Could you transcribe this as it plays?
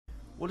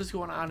What is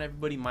going on,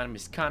 everybody? My name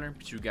is Connor,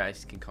 but you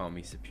guys can call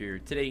me Superior.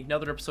 Today,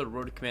 another episode of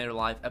Road to Commander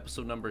Live,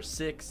 episode number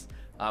 6.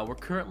 We're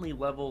currently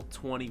level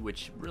 20,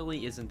 which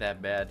really isn't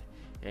that bad.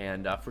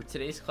 And for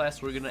today's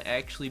class, we're going to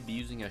actually be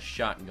using a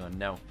shotgun.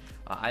 Now,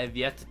 I have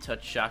yet to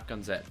touch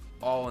shotguns at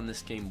all in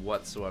this game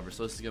whatsoever,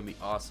 so this is going to be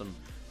awesome.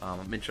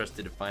 I'm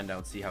interested to find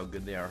out, see how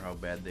good they are, how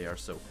bad they are.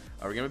 So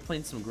we're going to be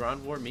playing some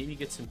ground war, maybe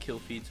get some kill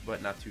feeds,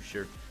 but not too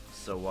sure.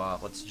 So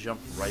let's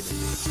jump right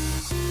into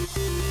it.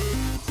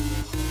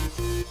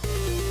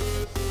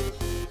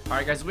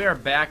 Alright guys, we are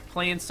back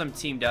playing some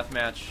team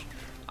deathmatch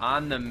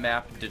on the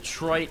map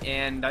Detroit,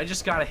 and I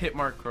just got a hit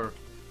marker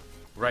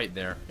right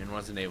there and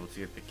wasn't able to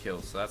get the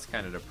kill, so that's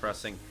kind of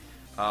depressing.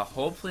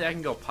 Hopefully I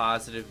can go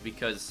positive,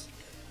 because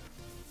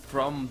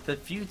from the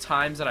few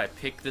times that I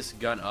picked this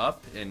gun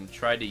up and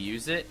tried to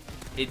use it,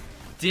 it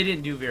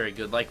didn't do very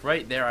good. Like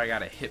right there I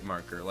got a hit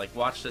marker. Like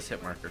watch this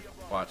hit marker.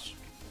 Watch.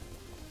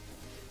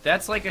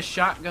 That's like a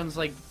shotgun's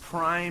like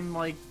prime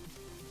like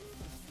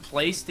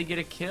place to get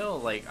a kill.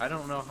 Like I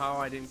don't know how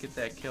I didn't get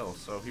that kill.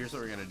 So here's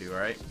what we're gonna do,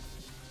 alright?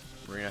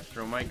 We're gonna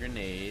throw my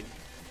grenade.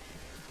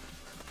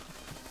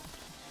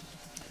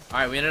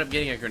 Alright, we ended up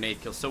getting a grenade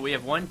kill. So we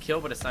have one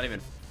kill, but it's not even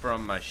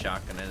from my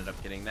shotgun. I ended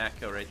up getting that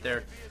kill right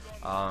there.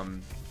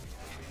 And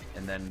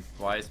then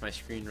why is my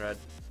screen red?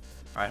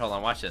 Alright, hold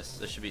on, watch this.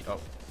 This should be hold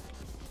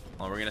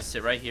on, we're gonna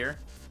sit right here.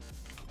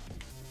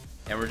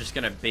 And we're just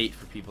gonna bait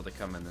for people to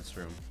come in this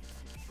room.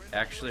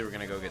 Actually, we're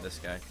gonna go get this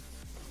guy.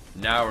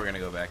 Now we're gonna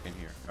go back in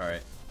here.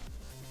 Alright.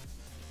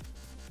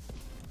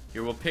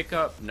 Here, we'll pick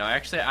up... No,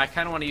 actually, I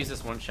kind of want to use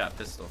this one-shot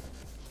pistol.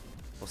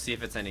 We'll see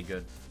if it's any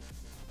good.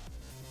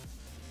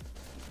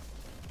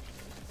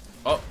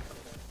 Oh!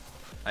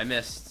 I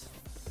missed.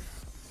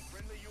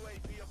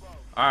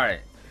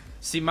 Alright.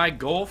 See, my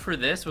goal for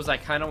this was I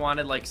kind of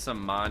wanted, like,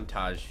 some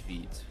montage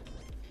feeds.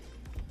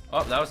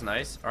 Oh, that was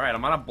nice. Alright,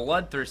 I'm on a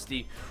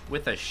bloodthirsty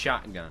with a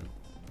shotgun.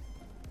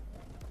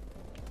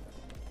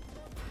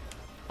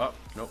 Oh,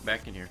 nope,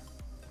 back in here.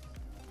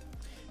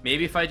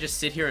 Maybe if I just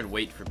sit here and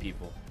wait for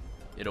people,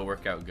 it'll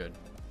work out good.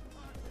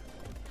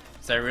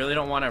 So I really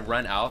don't want to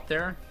run out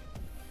there.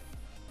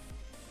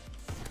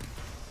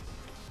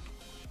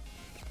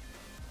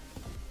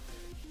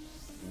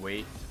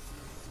 Wait.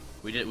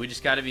 We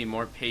just got to be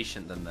more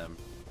patient than them.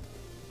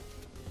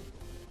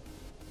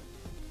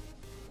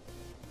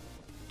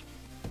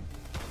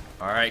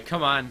 Alright,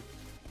 come on.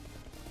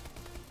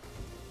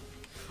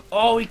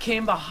 Oh, he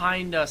came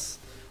behind us.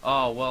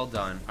 Oh, well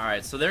done.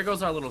 Alright, so there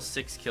goes our little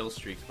 6 kill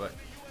streak, but,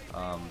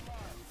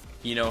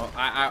 you know,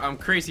 I'm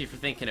crazy for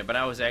thinking it, but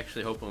I was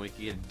actually hoping we could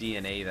get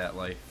DNA that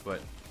life,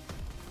 but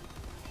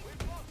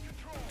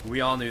we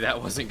all knew that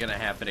wasn't going to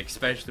happen,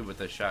 especially with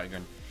the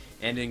shotgun.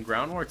 And in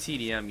Ground War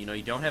TDM, you know,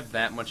 you don't have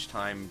that much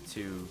time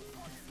to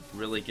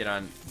really get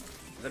on...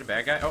 Is that a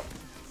bad guy? Oh.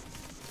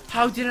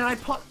 How didn't I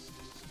put...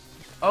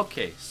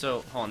 Okay,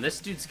 so, hold on,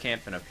 this dude's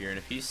camping up here, and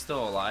if he's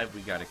still alive,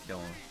 we gotta kill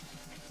him.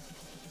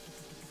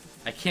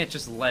 I can't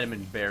just let him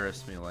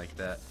embarrass me like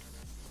that.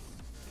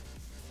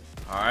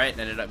 Alright,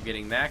 ended up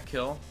getting that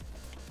kill.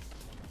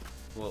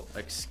 We'll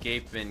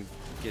escape and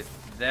get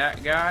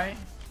that guy.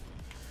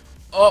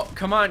 Oh,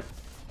 come on!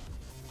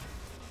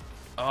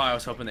 Oh, I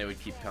was hoping they would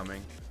keep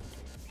coming.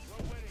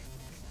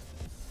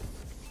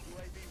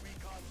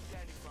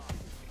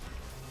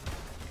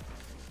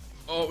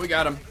 Oh, we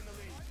got him.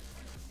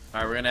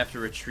 Alright, we're gonna have to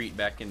retreat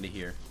back into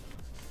here.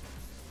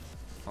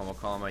 I'm gonna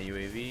call my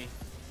UAV.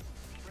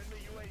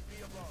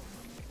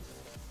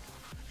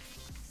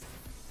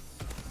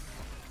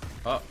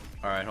 Oh,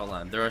 alright, hold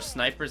on. There are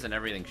snipers and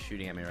everything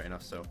shooting at me right now,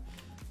 so...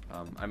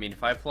 I mean,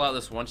 if I pull out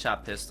this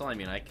one-shot pistol, I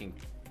mean, I can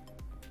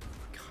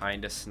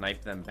kind of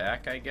snipe them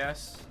back, I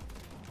guess.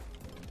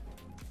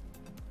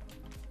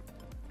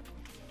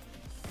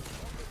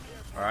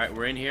 Alright,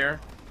 we're in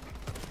here.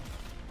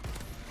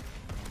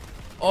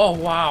 Oh,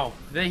 wow!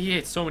 He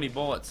hit so many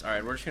bullets.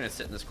 Alright, we're just gonna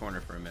sit in this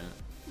corner for a minute.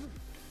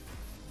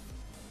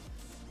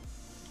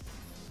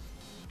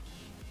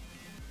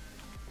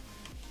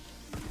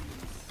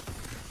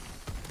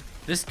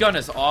 This gun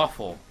is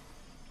awful.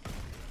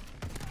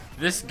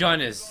 This gun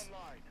is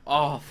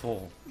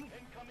awful.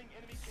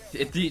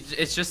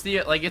 It's just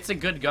the, like, it's a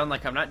good gun.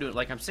 Like, I'm not doing,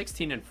 like, I'm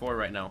 16-4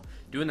 right now,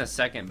 doing the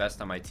second best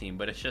on my team,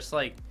 but it's just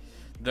like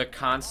the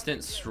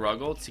constant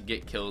struggle to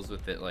get kills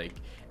with it. Like,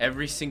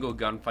 every single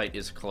gunfight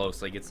is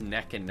close. Like, it's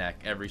neck and neck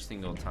every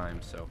single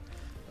time. So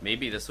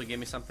maybe this will give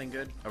me something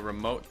good. A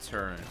remote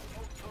turret.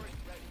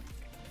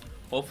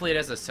 Hopefully it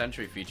has a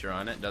sentry feature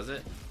on it. Does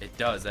it? It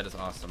does. That is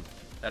awesome.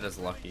 That is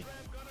lucky.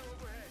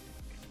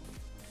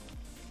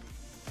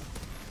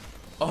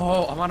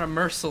 Oh, I'm on a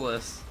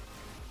merciless.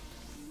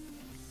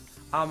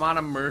 I'm on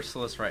a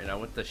merciless right now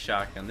with the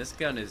shotgun. This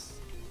gun is...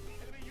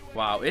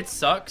 Wow, it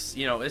sucks.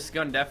 You know, this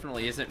gun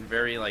definitely isn't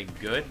very, like,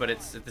 good, but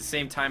it's at the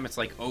same time, it's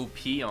like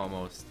OP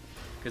almost.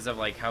 Because of,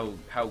 like, how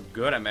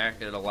good I'm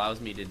at, it allows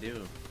me to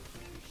do.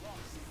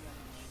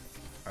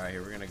 Alright,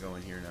 here, we're gonna go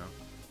in here now.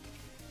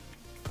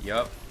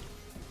 Yup.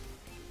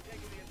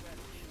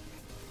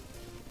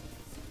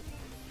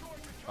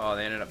 Oh,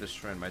 they ended up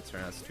destroying my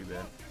turret. That's too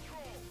bad.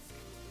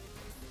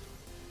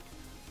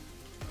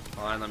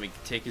 Hold on, let me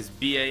take his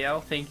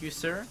BAL. Thank you,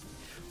 sir.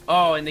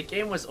 Oh, and the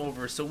game was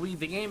over. So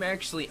the game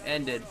actually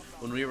ended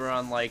when we were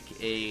on like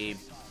a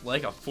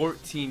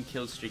 14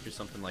 kill streak or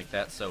something like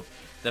that. So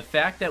the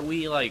fact that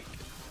we like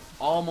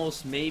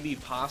almost maybe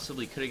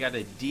possibly could have got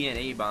a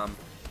DNA bomb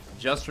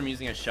just from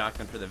using a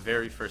shotgun for the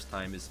very first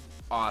time is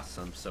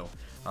awesome. So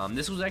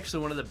this was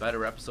actually one of the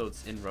better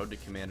episodes in Road to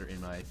Commander in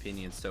my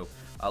opinion. So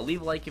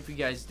leave a like if you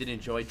guys did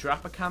enjoy.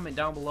 Drop a comment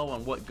down below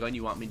on what gun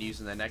you want me to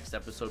use in the next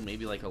episode.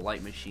 Maybe like a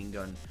light machine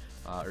gun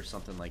or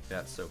something like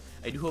that. So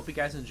I do hope you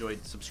guys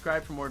enjoyed.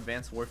 Subscribe for more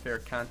Advanced Warfare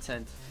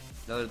content.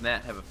 Other than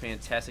that, have a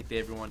fantastic day,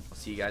 everyone. I'll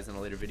see you guys in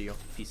a later video.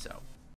 Peace out.